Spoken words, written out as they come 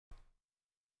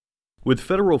With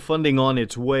federal funding on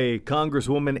its way,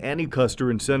 Congresswoman Annie Kuster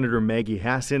and Senator Maggie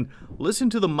Hassan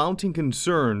listened to the mounting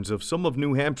concerns of some of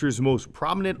New Hampshire's most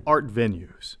prominent art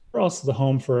venues. We're also the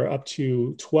home for up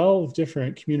to 12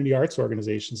 different community arts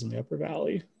organizations in the Upper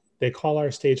Valley. They call our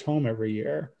stage home every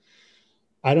year.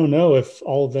 I don't know if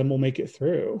all of them will make it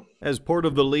through. As part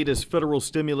of the latest federal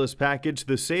stimulus package,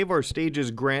 the Save Our Stages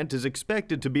grant is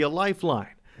expected to be a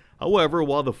lifeline. However,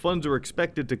 while the funds are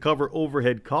expected to cover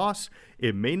overhead costs,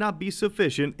 it may not be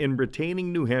sufficient in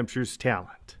retaining New Hampshire's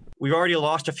talent. We've already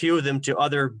lost a few of them to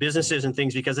other businesses and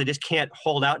things because they just can't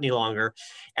hold out any longer.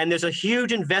 And there's a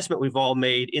huge investment we've all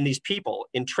made in these people,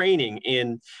 in training,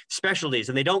 in specialties,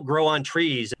 and they don't grow on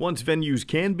trees. Once venues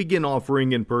can begin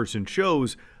offering in-person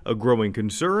shows, a growing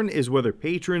concern is whether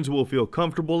patrons will feel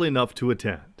comfortable enough to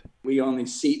attend. We only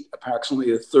seat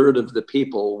approximately a third of the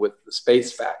people with the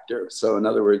space factor. So in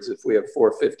other words, if we have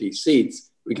 450 seats,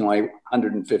 we can like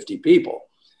 150 people.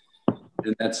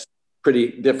 And that's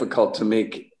pretty difficult to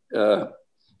make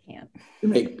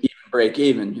break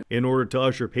even. In order to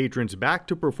usher patrons back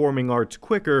to performing arts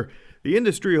quicker, the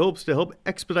industry hopes to help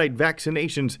expedite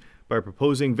vaccinations by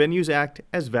proposing venues act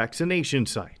as vaccination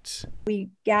sites. We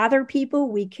gather people,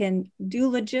 we can do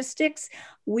logistics.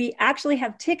 We actually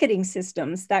have ticketing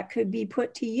systems that could be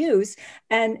put to use.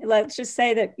 And let's just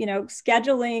say that,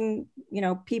 scheduling,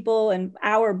 people in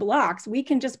hour blocks, we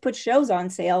can just put shows on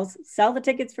sales, sell the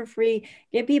tickets for free,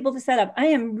 get people to set up. I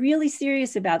am really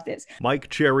serious about this. Mike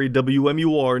Cherry,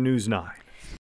 WMUR News 9.